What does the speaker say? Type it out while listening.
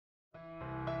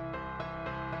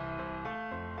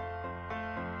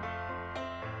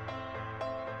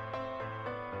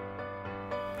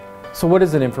So what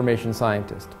is an information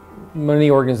scientist?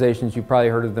 Many organizations, you've probably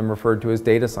heard of them referred to as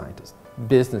data scientists,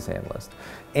 business analyst,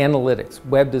 analytics,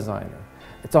 web designer.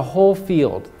 It's a whole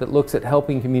field that looks at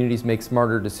helping communities make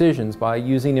smarter decisions by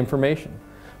using information,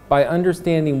 by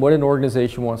understanding what an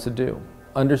organization wants to do,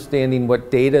 understanding what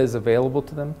data is available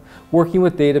to them, working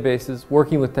with databases,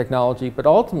 working with technology, but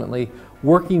ultimately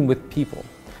working with people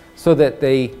so that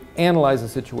they analyze a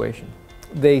situation.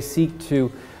 They seek to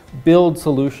build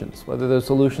solutions, whether those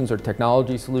solutions are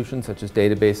technology solutions such as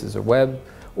databases or web,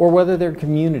 or whether they're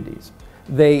communities.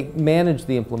 They manage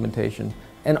the implementation,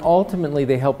 and ultimately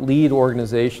they help lead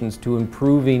organizations to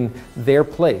improving their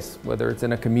place, whether it's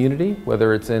in a community,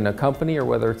 whether it's in a company, or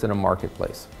whether it's in a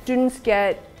marketplace. Students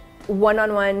get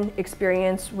one-on-one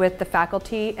experience with the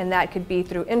faculty, and that could be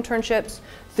through internships,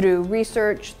 through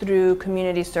research, through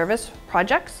community service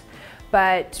projects.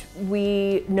 But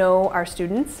we know our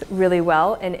students really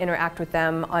well and interact with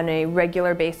them on a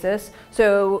regular basis.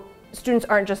 So students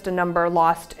aren't just a number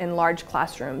lost in large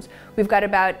classrooms. We've got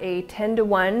about a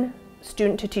 10-to-1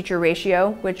 student-to-teacher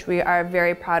ratio, which we are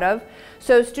very proud of.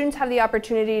 So students have the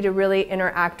opportunity to really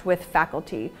interact with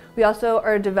faculty. We also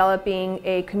are developing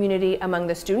a community among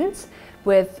the students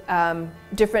with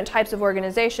different types of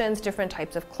organizations, different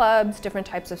types of clubs, different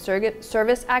types of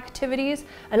service activities,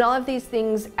 and all of these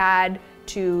things add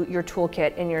to your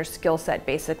toolkit and your skill set,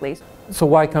 basically. So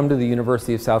why come to the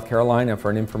University of South Carolina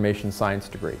for an information science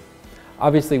degree?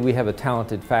 Obviously, we have a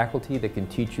talented faculty that can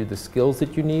teach you the skills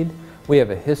that you need. We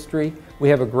have a history. We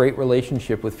have a great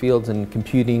relationship with fields in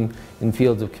computing, in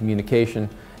fields of communication.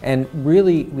 And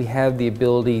really, we have the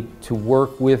ability to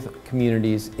work with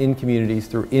communities, in communities,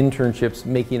 through internships,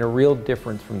 making a real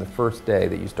difference from the first day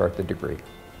that you start the degree.